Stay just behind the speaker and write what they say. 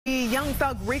The Young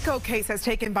Thug RICO case has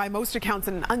taken by most accounts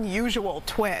an unusual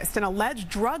twist, an alleged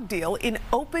drug deal in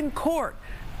open court.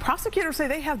 Prosecutors say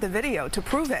they have the video to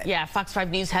prove it. Yeah, Fox 5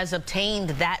 News has obtained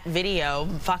that video.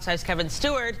 Fox 5's Kevin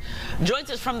Stewart joins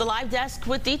us from the live desk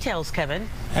with details. Kevin.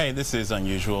 Hey, this is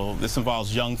unusual. This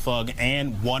involves Young Thug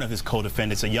and one of his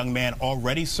co-defendants, a young man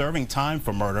already serving time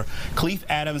for murder. Cleef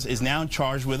Adams is now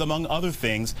charged with, among other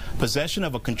things, possession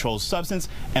of a controlled substance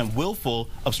and willful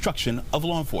obstruction of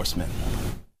law enforcement.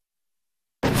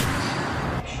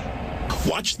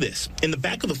 Watch this. In the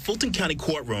back of the Fulton County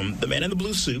courtroom, the man in the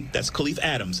blue suit, that's Cleef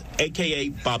Adams, a.k.a.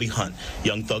 Bobby Hunt,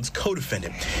 Young Thug's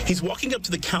co-defendant. He's walking up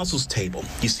to the counsel's table.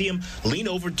 You see him lean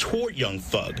over toward Young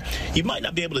Thug. You might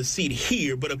not be able to see it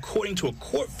here, but according to a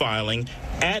court filing,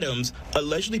 Adams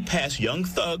allegedly passed Young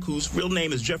Thug, whose real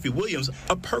name is Jeffrey Williams,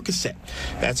 a Percocet.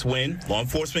 That's when law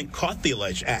enforcement caught the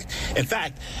alleged act. In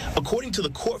fact, according to the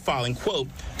court filing, quote,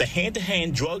 the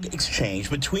hand-to-hand drug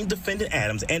exchange between defendant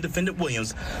Adams and defendant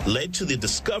Williams led to the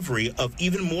discovery of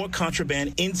even more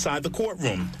contraband inside the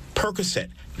courtroom. Percocet,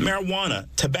 marijuana,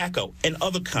 tobacco, and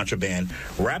other contraband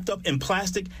wrapped up in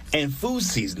plastic and food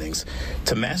seasonings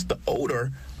to mask the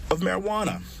odor of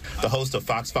marijuana. The host of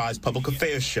Fox 5's Public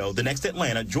Affairs show, The Next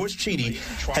Atlanta, George Chidi,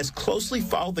 has closely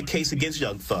followed the case against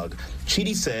Young Thug.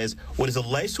 Chidi says what is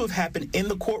alleged to have happened in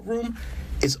the courtroom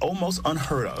is almost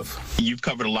unheard of. You've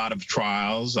covered a lot of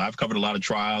trials. I've covered a lot of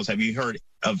trials. Have you heard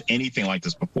of anything like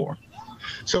this before?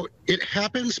 So it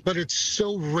happens, but it's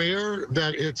so rare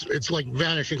that it's like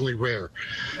vanishingly rare.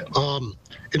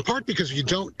 In part because you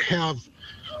don't have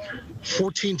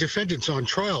 14 defendants on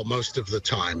trial most of the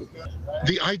time.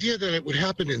 The idea that it would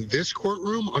happen in this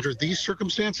courtroom under these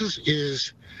circumstances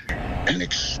is an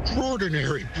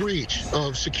extraordinary breach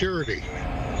of security.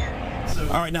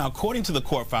 All right, now, according to the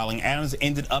court filing, Adams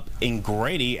ended up in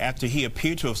Grady after he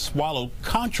appeared to have swallowed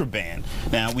contraband.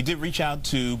 Now, we did reach out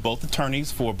to both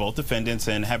attorneys for both defendants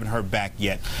and haven't heard back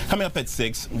yet. Coming up at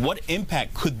 6, what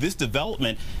impact could this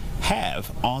development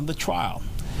have on the trial?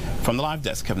 From the live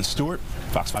desk, Kevin Stewart,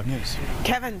 Fox 5 News.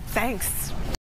 Kevin, thanks.